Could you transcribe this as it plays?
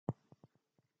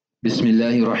بسم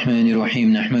الله الرحمن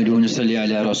الرحيم نحمده ونصلي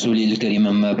على رسوله الكريم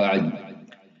أما بعد.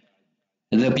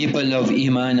 The people of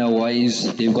Iman are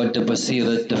wise, they've got the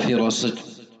basirat, the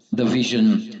firasat, the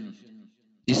vision.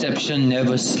 Deception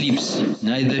never sleeps,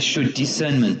 neither should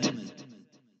discernment.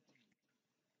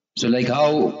 So like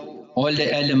how all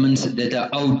the elements that are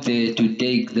out there to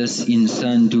take this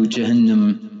insan to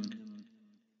Jahannam,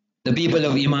 the people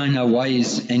of Iman are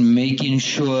wise and making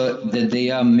sure that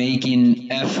they are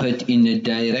making effort in the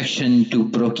direction to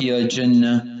procure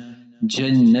Jannah,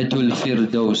 Jannatul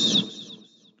Firdaus.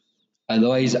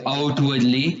 Otherwise,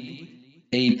 outwardly,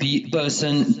 a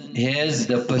person has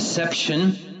the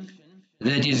perception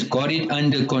that he's got it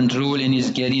under control and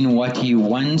is getting what he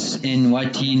wants and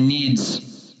what he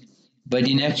needs. But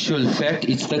in actual fact,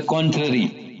 it's the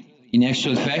contrary. In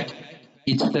actual fact,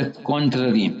 it's the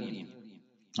contrary.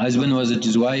 Husband was with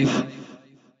his wife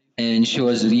and she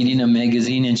was reading a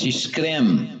magazine and she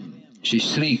screamed, she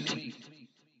shrieked.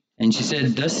 And she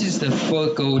said, "This is the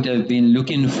fur coat I've been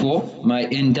looking for my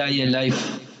entire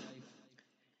life.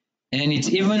 And it's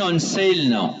even on sale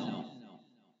now."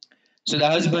 So the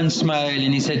husband smiled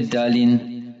and he said,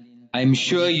 "Darling, I'm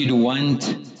sure you'd want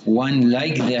one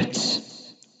like that."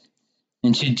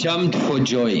 And she jumped for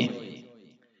joy.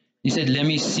 He said, "Let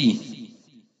me see."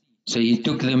 So he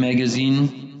took the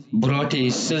magazine, brought a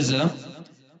scissor,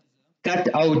 cut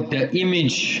out the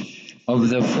image of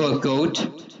the fur coat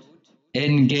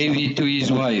and gave it to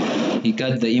his wife. He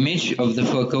cut the image of the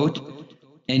fur coat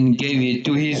and gave it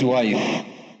to his wife.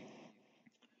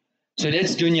 So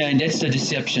that's dunya and that's the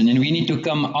deception, and we need to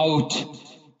come out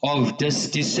of this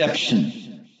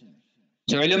deception.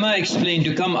 So ulama explained,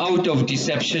 to come out of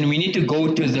deception we need to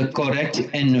go to the correct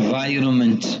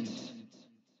environment.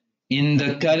 In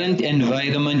the current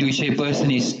environment which a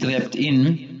person is trapped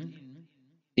in,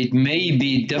 it may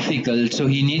be difficult, so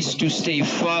he needs to stay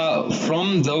far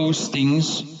from those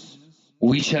things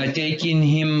which are taking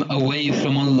him away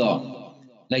from Allah.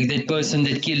 Like that person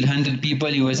that killed 100 people,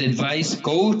 he was advised,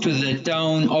 go to the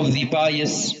town of the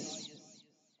pious.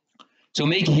 So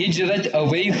make hijrat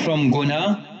away from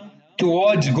guna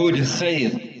towards good,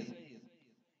 khair.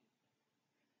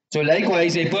 So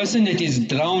likewise, a person that is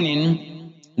drowning,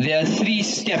 there are 3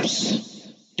 steps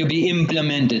to be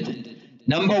implemented.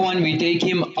 Number 1, we take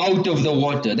him out of the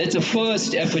water. That's the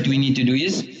first effort we need to do,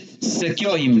 is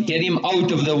secure him, get him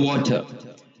out of the water.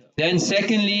 Then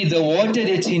secondly, the water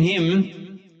that's in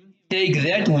him, take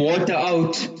that water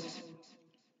out.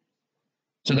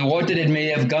 So the water that may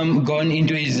have gone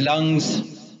into his lungs,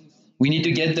 we need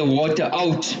to get the water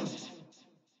out.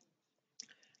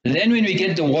 Then when we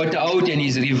get the water out and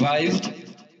he's revived,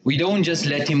 we don't just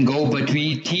let him go, but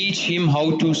we teach him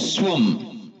how to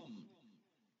swim.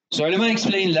 So ulama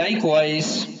explain,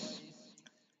 likewise,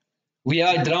 we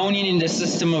are drowning in the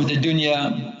system of the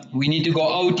dunya. We need to go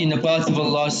out in the path of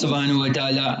Allah subhanahu wa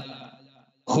ta'ala.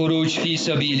 Khuruj fi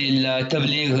sabilillah,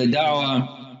 tabligh,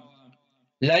 da'wah.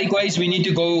 Likewise, we need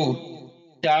to go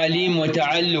ta'aleem wa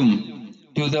ta'allum,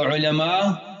 to the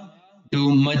ulama, to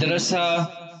madrasa,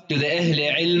 to the ahl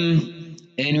ilm,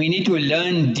 and we need to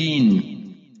learn deen.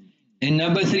 And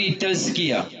number 3,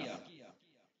 tazkiyah,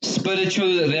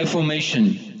 spiritual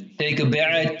reformation. Take a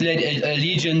bay'at, pledge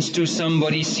allegiance to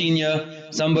somebody senior,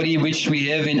 somebody which we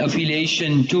have an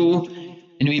affiliation to,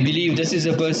 and we believe this is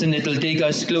a person that will take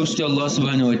us close to Allah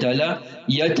subhanahu wa ta'ala.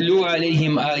 يَتْلُو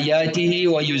عَلَيْهِمْ آيَاتِهِ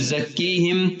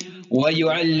وَيُزَكِّيهِمْ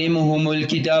وَيُعَلِّمُهُمُ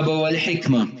الْكِتَابَ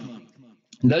وَالْحِكْمَةِ.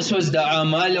 This was the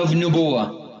amal of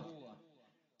nubuwah.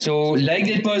 So like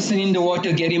that person in the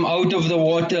water, get him out of the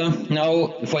water. Now,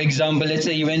 for example, let's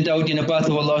say he went out in the path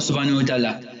of Allah subhanahu wa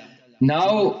ta'ala.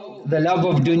 Now the love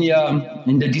of dunya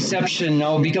and the deception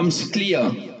now becomes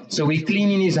clear. So we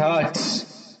clean in his heart.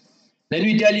 Then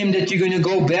we tell him that you're going to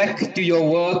go back to your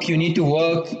work, you need to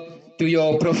work, to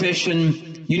your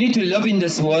profession. You need to love in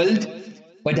this world.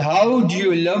 But how do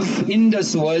you love in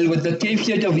this world with the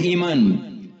kayfiyat of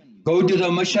iman? Go to the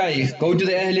mashayikh, go to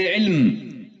the ahl ilm.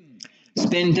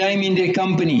 Spend time in their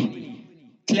company,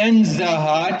 cleanse the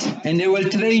heart, and they will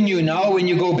train you now when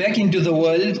you go back into the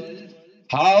world.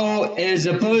 How as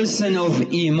a person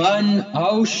of Iman,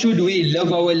 how should we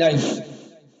live our life?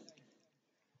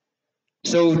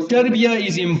 So tarbiyah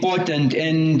is important,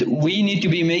 and we need to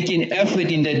be making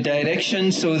effort in that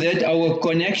direction so that our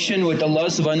connection with Allah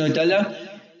subhanahu wa ta'ala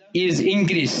is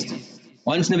increased.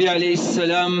 Once Nabi alayhi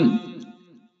salam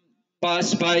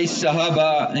passed by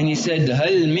Sahaba and he said,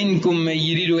 هَلْ مِنْكُمْ مَنْ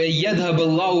يُرِيدُ أَنْ يَذْهَبَ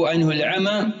اللَّهُ عَنْهُ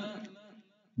الْعَمَى.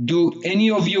 Do any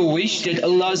of you wish that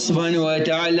Allah subhanahu wa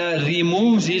ta'ala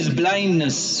removes his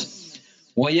blindness?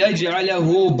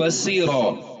 وَيَجْعَلَهُ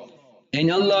بَصِيرًا,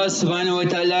 and Allah subhanahu wa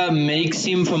ta'ala makes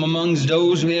him from amongst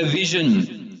those who have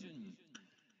vision.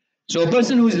 So a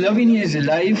person who is living his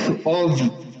life of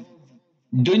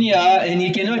dunya and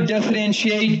he cannot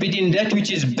differentiate between that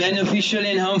which is beneficial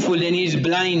and harmful, then he is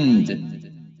blind.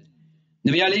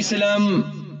 Nabi alayhi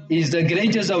salam is the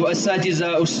greatest of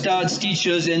asatiza, ustads,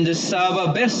 teachers, and the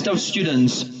sahaba, best of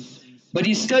students. But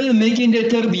he's still making their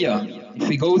tarbiyah. If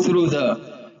we go through the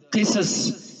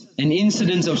qisas and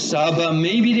incidents of sahaba,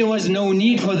 maybe there was no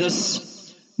need for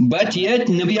this. But yet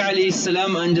Nabi alayhi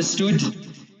salam understood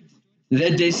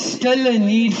that there's still a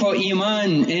need for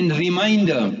iman and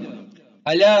reminder.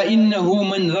 Ala innahu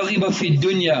man raghiba fi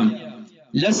dunya.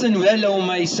 Listen well, O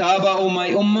my sahaba, O my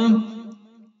ummah.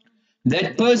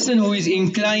 That person who is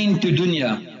inclined to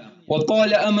dunya,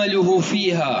 وَطَالَ أَمَلُهُ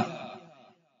فِيهَا,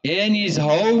 and his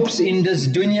hopes in this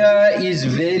dunya is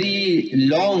very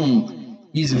long,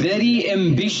 is very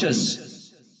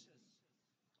ambitious.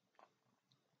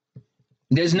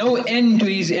 There's no end to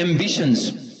his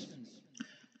ambitions.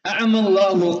 أَعْمَى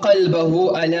اللَّهُ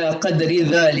قَلْبَهُ عَلَى قَدْرِ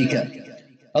ذَلِكَ.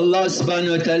 Allah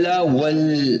subhanahu wa ta'ala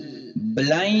will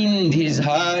blind his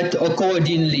heart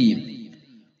accordingly.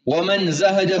 وَمَنْ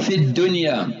زَهَدَ فِي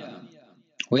الدُّنْيَا.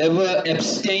 Whoever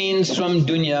abstains from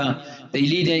dunya, they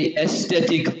lead an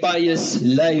aesthetic, pious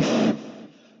life.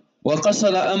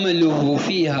 وَقَصَرَ أَمَلُهُ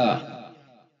فِيهَا.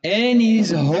 And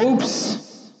his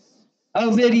hopes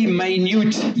are very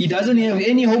minute. He doesn't have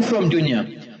any hope from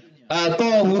dunya.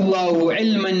 أَعْطَاهُ اللَّهُ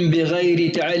عِلْمًا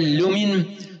بِغَيْرِ تَعَلُّمٍ.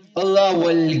 Allah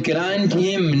will grant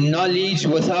him knowledge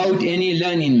without any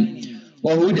learning.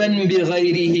 وَهُدًى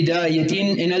بِغَيْرِ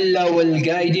هِدَايَةٍ, and Allah will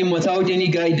guide him without any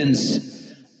guidance.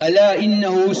 أَلَا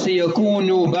إِنَّهُ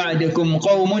سَيَكُونُ بَعْدَكُمْ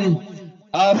قَوْمٌ.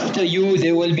 After you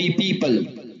there will be people.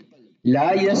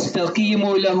 لَا يَسْتَقِيمُ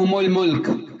لَهُمُ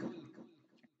الْمُلْكُ.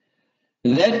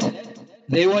 That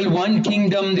they will want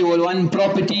kingdom, they will want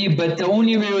property, but the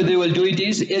only way they will do it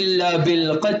is إِلَّا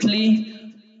بِالْقَتْلِ,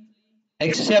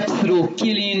 except through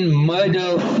killing,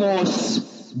 murder, force.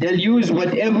 They'll use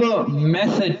whatever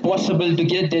method possible to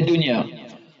get their dunya.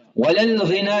 وَلَا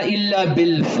الْغِنَى إِلَّا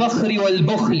بِالْفَخْرِ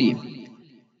وَالْبُخْلِ.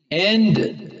 And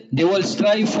they will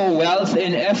strive for wealth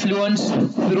and affluence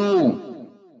through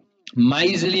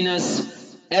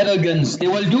miserliness, arrogance. They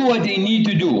will do what they need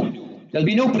to do. There'll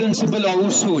be no principle or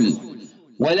usul.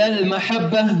 وَلَا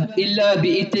الْمَحَبَّةِ إِلَّا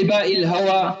بِإِتِّبَاءِ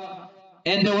الْهَوَى.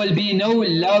 And there will be no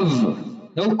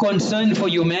love, no concern for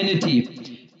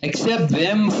humanity, except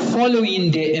them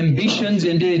following their ambitions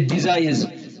and their desires.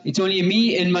 It's only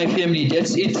me and my family,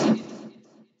 that's it.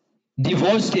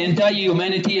 Divorce the entire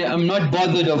humanity. I'm not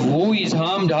bothered of who is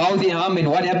harmed, how they harm, and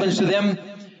what happens to them.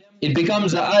 It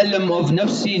becomes the alam of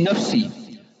nafsi, nafsi.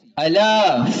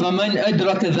 Ala faman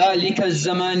adraka dhalika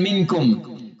az-zaman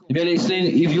minkum.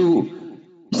 If you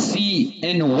see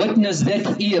and witness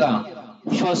that era,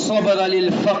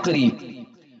 فَصَبَرَ لِلْفَقْرِ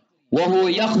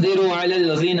وَهُوَ يَقْدِرُ عَلَى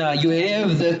الْغِنَى. You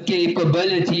have the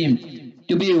capability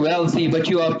to be wealthy, but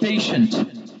you are patient.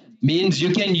 Means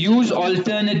you can use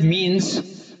alternate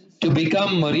means to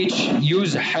become rich.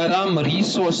 Use haram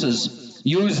resources.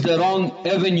 Use the wrong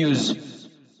avenues.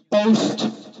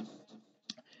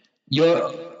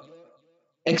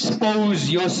 Expose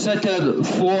your satar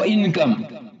for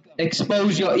income.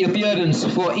 Expose your appearance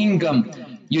for income.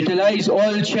 Utilize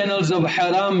all channels of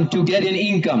haram to get an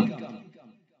income.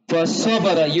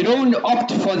 فَصَبَرَ, you don't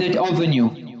opt for that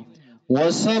avenue.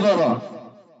 وَصَبَرَ,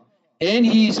 and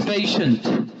he is patient.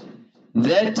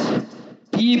 That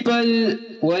people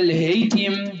will hate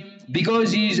him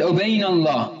because he is obeying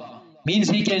Allah. Means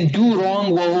he can do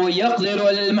wrong. وَهُوَ يَقْدِرُ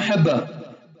عَلَى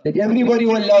الْمَحَبَّةِ. That everybody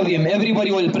will love him,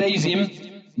 everybody will praise him,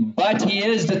 but he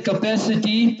has the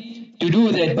capacity to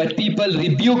do that, but people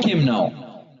rebuke him now.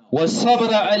 وَالصَّبْرَ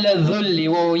عَلَى الذُّلِّ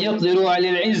وَهُوَ يَقْدِرُ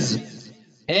عَلَى الْعِزِّ.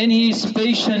 And he is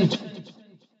patient,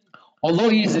 although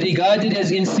he is regarded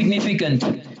as insignificant,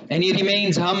 and he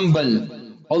remains humble.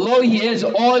 Although he has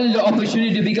all the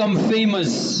opportunity to become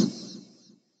famous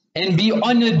and be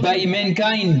honored by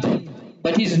mankind,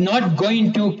 but he is not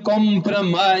going to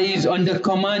compromise on the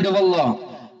command of Allah.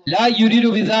 لا يريد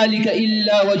بذلك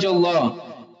إلا وجه الله.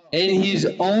 And his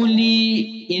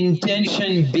only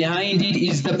intention behind it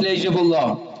is the pleasure of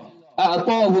Allah.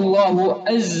 أعطاه الله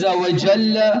عز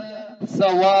وجل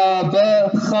ثواب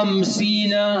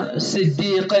 50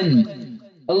 صديقا.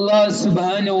 Allah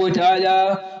subhanahu wa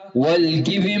ta'ala will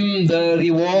give him the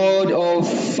reward of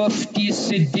 50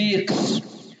 siddiqs.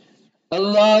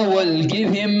 Allah will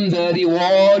give him the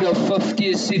reward of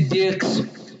 50 siddiqs.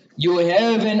 You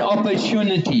have an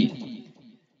opportunity.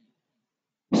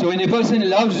 So when a person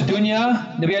loves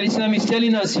dunya, Nabi alayhi salam is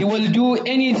telling us he will do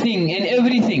anything and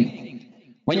everything.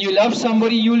 When you love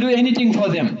somebody, you'll do anything for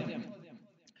them.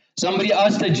 Somebody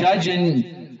asked the judge,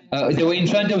 and they were in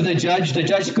front of the judge. The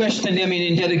judge questioned them and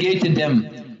interrogated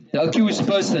them, the accused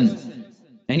person.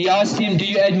 And he asked him, do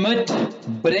you admit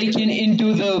breaking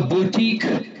into the boutique?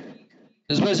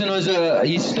 This person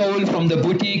he stole from the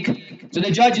boutique. So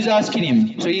the judge is asking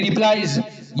him. So he replies,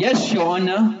 yes, Your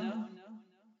Honor.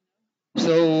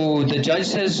 So the judge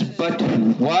says, but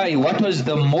why? What was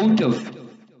the motive?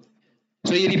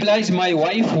 So he replies, my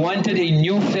wife wanted a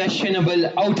new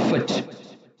fashionable outfit.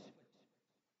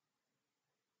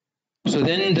 So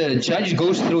then the judge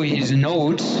goes through his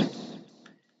notes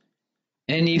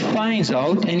and he finds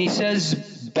out and he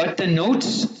says, but the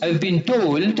notes, I've been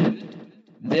told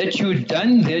that you've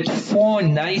done that 4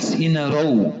 nights in a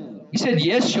row. He said,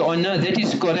 yes, Your Honor, that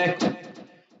is correct.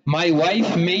 My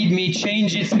wife made me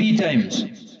change it 3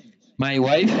 times. My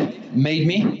wife made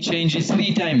me change it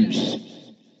 3 times.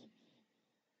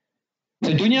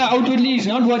 So dunya outwardly is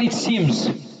not what it seems.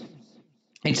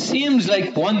 It seems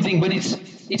like one thing, but it's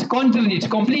contrary, it's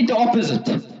complete opposite.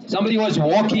 Somebody was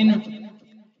walking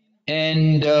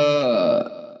and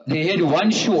they had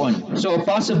 1 shoe on. So a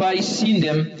passerby seen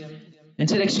them and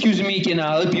said, excuse me, can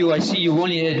I help you? I see you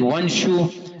only had 1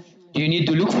 shoe. Do you need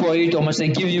to look for it, or must I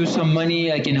give you some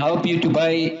money? I can help you to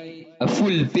buy a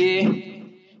full pair.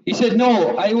 He said,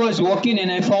 no, I was walking and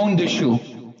I found the shoe.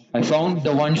 I found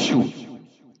the 1 shoe.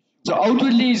 So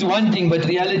outwardly is one thing, but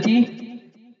reality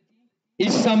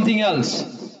is something else.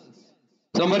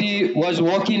 Somebody was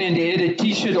walking and they had a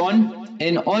t-shirt on,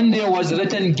 and on there was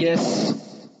written guess,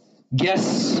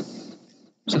 guess.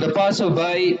 So the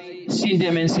passerby seen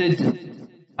them and said,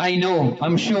 I know,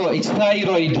 I'm sure, it's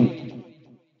thyroid.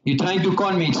 You're trying to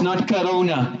con me, it's not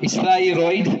corona, it's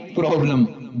thyroid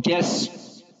problem.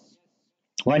 Guess.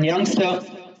 One youngster,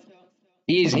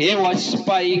 his hair was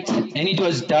spiked and it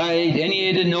was dyed, and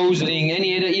he had a nose ring, and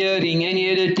he had an earring, and he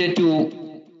had a tattoo.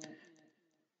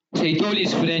 So he told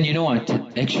his friend, you know what,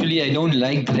 actually I don't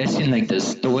like dressing like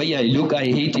this. The way I look, I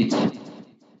hate it.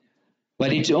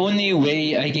 But it's the only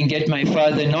way I can get my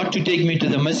father not to take me to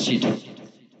the masjid.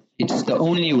 It's the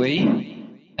only way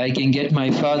I can get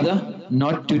my father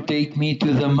not to take me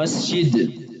to the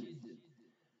masjid.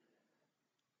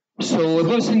 So a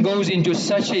person goes into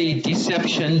such a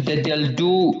deception that they'll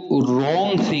do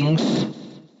wrong things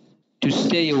to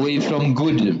stay away from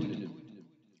good,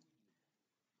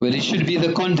 where it should be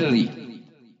the contrary.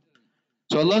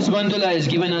 So Allah subhanahu wa ta'ala has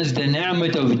given us the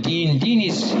ni'mat of deen. Deen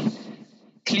is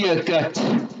clear cut.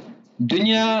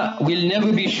 Dunya will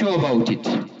never be sure about it.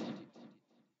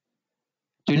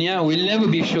 Dunya will never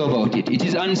be sure about it. It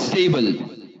is unstable.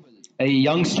 A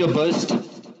youngster burst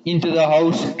into the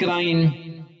house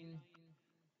crying.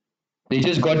 They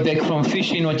just got back from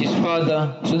fishing with his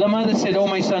father. So the mother said, oh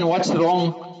my son, what's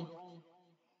wrong?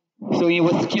 So he,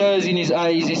 with tears in his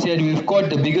eyes, he said, we've caught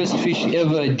the biggest fish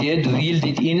ever dead, reeled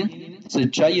it in. It's a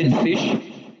giant fish.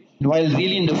 And while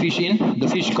reeling the fish in, the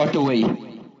fish got away.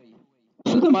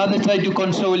 So the mother tried to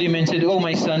console him and said, oh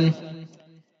my son,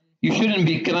 you shouldn't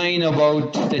be crying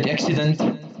about that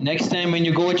accident. Next time when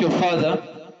you go with your father,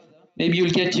 maybe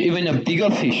you'll catch even a bigger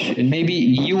fish, and maybe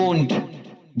you won't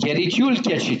get it, you'll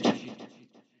catch it.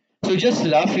 So just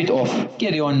laugh it off,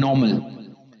 carry on normal.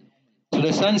 So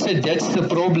the son said, that's the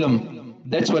problem.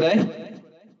 That's what I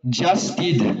just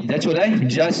did. That's what I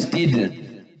just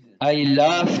did. I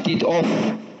laughed it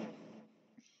off.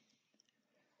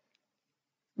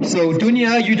 So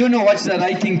dunya, you don't know what's the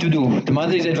right thing to do. The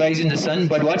mother is advising the son,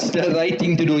 but what's the right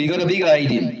thing to do? You got a big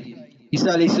idea. Isa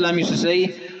alayhi salam used to say,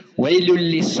 وَيْلٌ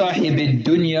لِصَاحِبِ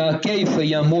الدُّنْيَا كَيْفَ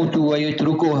يَمُوتُ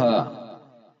وَيَتْرُكُهَا.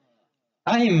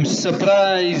 I am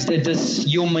surprised at this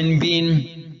human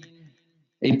being,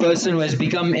 a person who has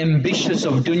become ambitious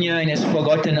of dunya and has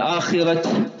forgotten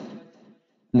akhirat,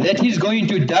 that he's going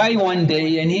to die one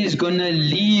day and he's going to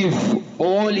leave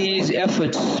all his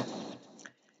efforts.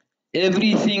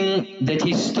 Everything that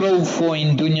he strove for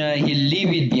in dunya, he'll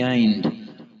leave it behind.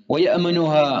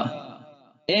 وَيَأْمَنُهَا.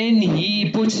 And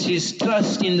he puts his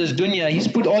trust in this dunya. He's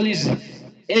put all his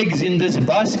eggs in this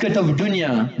basket of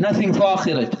dunya, nothing for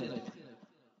akhirat.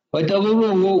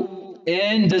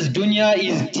 And this dunya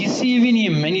is deceiving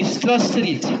him and he's trusted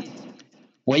it.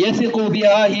 وَيَثِقُ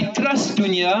بِهَا. He trusts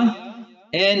dunya,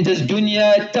 and this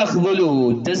dunya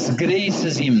تَخْذُلُ,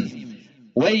 disgraces him.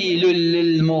 وَيْلٌ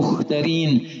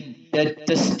لِلْمُخْتَرِينَ. That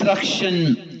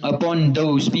destruction upon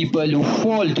those people who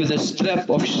fall to the trap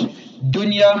of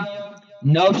dunya,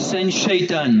 nafs and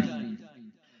shaitan.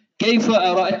 كَيْفَ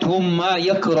أَرَأْتْهُمْ مَا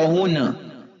يَكْرَهُونَ.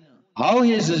 How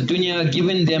has this dunya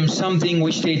given them something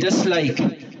which they dislike?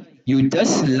 You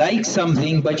dislike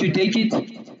something, but you take it.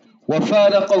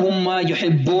 وَفَارَقَهُمْ مَا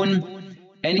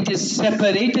يُحِبُّونَ. and it has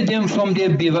separated them from their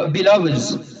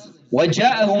beloveds.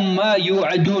 وَجَاءَهُمْ مَا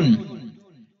يُوعَدُونَ,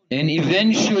 and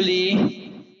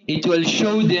eventually it will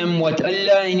show them what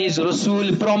Allah and His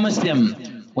Rasul promised them.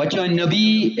 What your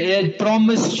Nabi had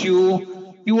promised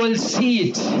you, you will see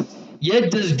it.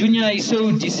 Yet this dunya is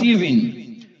so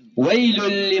deceiving. وَيْلٌ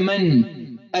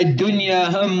لِمَنْ الدُّنْيَا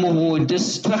هَمُّهُ,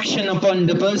 destruction upon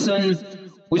the person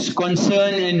whose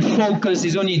concern and focus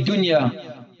is only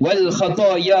dunya.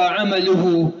 وَالْخَطَايَا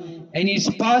عَمَلُهُ, and his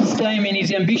pastime and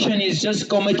his ambition is just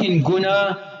committing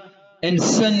guna and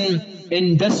sin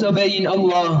and disobeying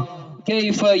Allah.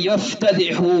 كَيْفَ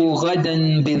يَفْتَدِحُ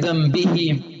غَدًا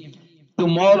بِذَنْبِهِ,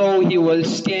 tomorrow he will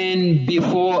stand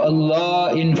before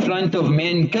Allah in front of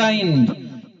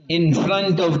mankind, in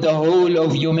front of the whole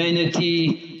of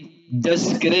humanity,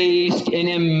 disgraced and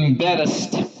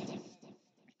embarrassed.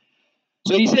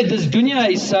 So he said this dunya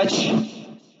is such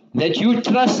that you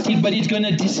trust it, but it's going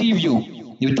to deceive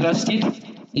you. You trust it,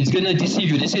 it's going to deceive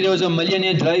you. They say there was a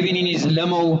millionaire driving in his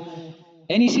limo,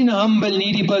 and he seen a humble,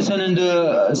 needy person on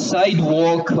the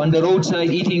sidewalk, on the roadside,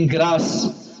 eating grass.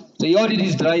 So he ordered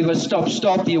his driver, stop,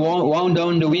 stop. He wound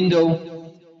down the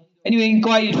window. And he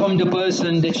inquired from the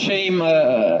person, that shame,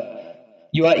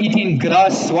 you are eating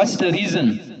grass, what's the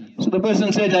reason? So the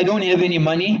person said, I don't have any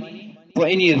money for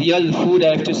any real food,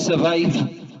 I have to survive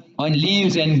on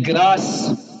leaves and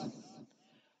grass.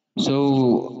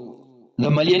 So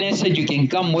the millionaire said, you can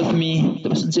come with me. The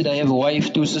person said, I have a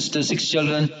wife, 2 sisters, 6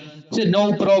 children. He said,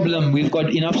 no problem, we've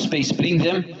got enough space, bring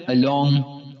them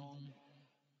along.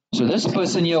 So this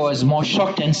person here was more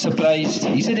shocked and surprised.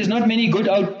 He said, there's not many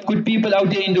good people out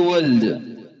there in the world.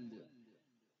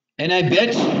 And I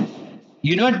bet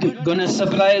you're not going to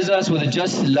surprise us with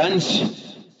just lunch.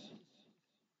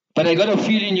 But I got a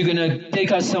feeling you're going to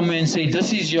take us somewhere and say,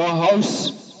 this is your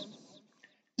house.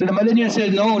 So the millionaire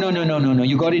said, no,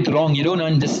 you got it wrong, you don't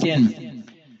understand.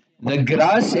 The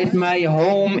grass at my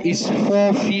home is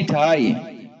 4 feet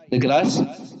high. The grass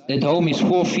at home is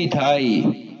 4 feet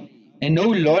high. And no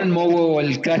lawnmower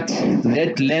will cut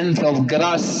that length of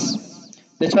grass.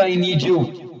 That's why I need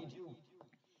you.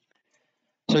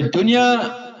 So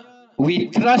dunya, we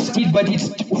trust it, but it's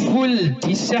full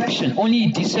deception,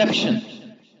 only deception.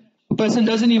 A person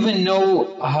doesn't even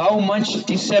know how much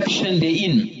deception they're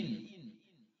in.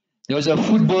 There was a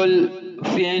football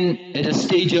fan at a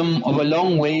stadium of a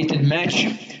long-awaited match.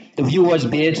 The view was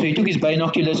bad, so he took his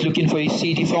binoculars looking for his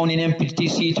seat. He found an empty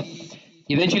seat.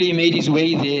 Eventually he made his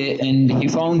way there and he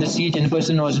found the seat, and the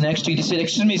person was next to it. He said,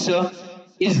 excuse me sir,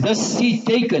 is this seat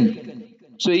taken?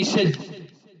 So he said,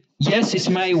 yes, it's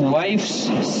my wife's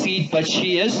seat, but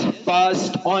she has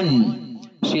passed on.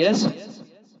 She has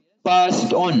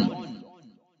passed on.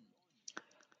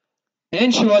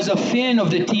 And she was a fan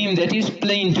of the team that is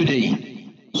playing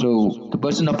today. So the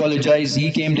person apologized.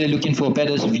 He came there looking for a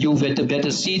better view, a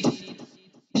better seat.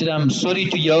 He said, I'm sorry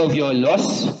to hear of your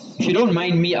loss. If you don't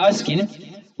mind me asking,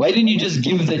 why didn't you just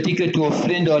give the ticket to a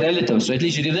friend or relative? So at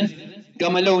least you didn't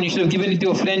come alone. You should have given it to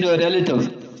a friend or a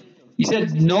relative. He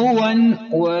said, no one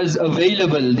was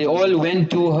available. They all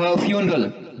went to her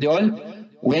funeral. They all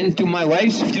went to my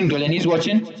wife's funeral, and he's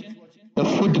watching the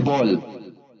football.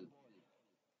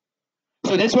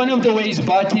 So that's one of the ways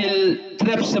Batil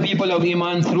traps the people of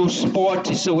Iman through sport.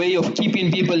 It's a way of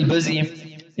keeping people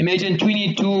busy. Imagine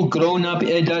 22 grown-up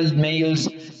adult males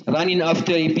running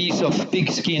after a piece of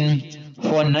pigskin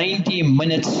for 90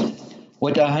 minutes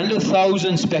with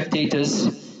 100,000 spectators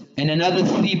and another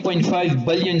 3.5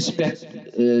 billion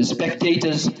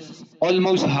spectators,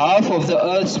 almost half of the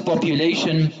earth's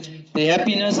population. Their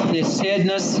happiness, their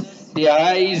sadness, their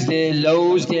highs, their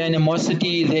lows, their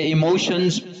animosity, their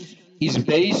emotions is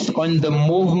based on the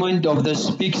movement of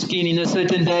the pigskin in a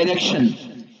certain direction.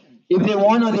 If they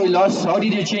won or they lost, how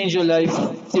did they change your life?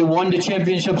 If they won the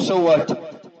championship, so what?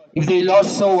 If they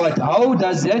lost, so what? How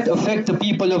does that affect the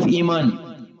people of Iman?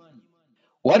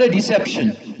 What a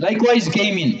deception. Likewise,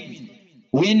 gaming.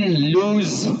 Win,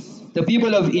 lose. The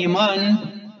people of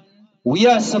Iman, we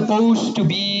are supposed to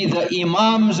be the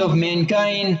imams of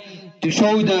mankind, to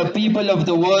show the people of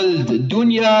the world,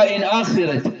 dunya and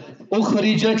akhirat,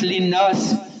 ukhrijat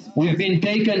linnas. We've been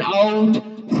taken out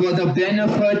for the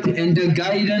benefit and the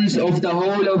guidance of the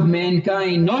whole of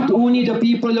mankind, not only the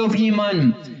people of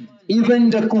Iman, even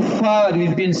the kuffar.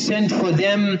 We've been sent for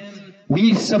them.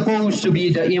 We're supposed to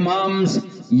be the imams,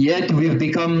 yet we've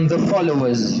become the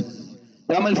followers.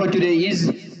 The amal for today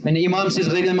is, when the imam says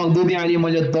غَيْرِ الْمَغْضُوبِ عَلَيْهِمْ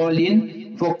وَلَا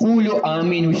الضَّالِّينَ فَقُولُوا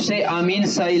آمِينَ, we say Ameen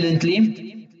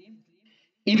silently.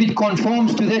 If it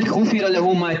conforms to that, غُفِرَ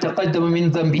لَهُ مَا تَقَدَّمَ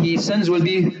مِنْ ذَنْبِهِ, sins will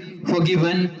be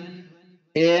forgiven.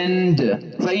 And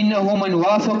فإنه من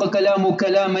وافق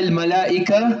كلام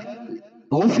الملائكة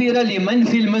غفر لمن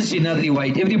في المسجد. Another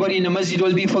riwayat, everybody in the masjid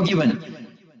will be forgiven.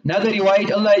 Another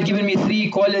riwayat, Allah had given me 3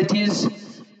 qualities.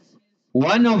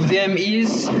 One of them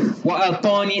is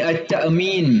وَأَعْطَانِي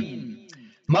التَّأْمِينَ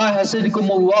مَا حَسَدْكُمُ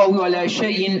اللَّهُ عَلَى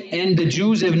شَيْءٍ. And the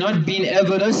Jews have not been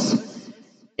avaricious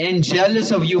and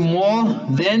jealous of you more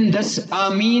than this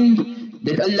Ameen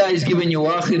that Allah has given you.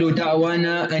 وَآخِرُ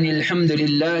دَعْوَانَا أَنِ الْحَمْدُ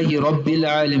لِلَّهِ رَبِّ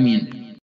الْعَالَمِينَ.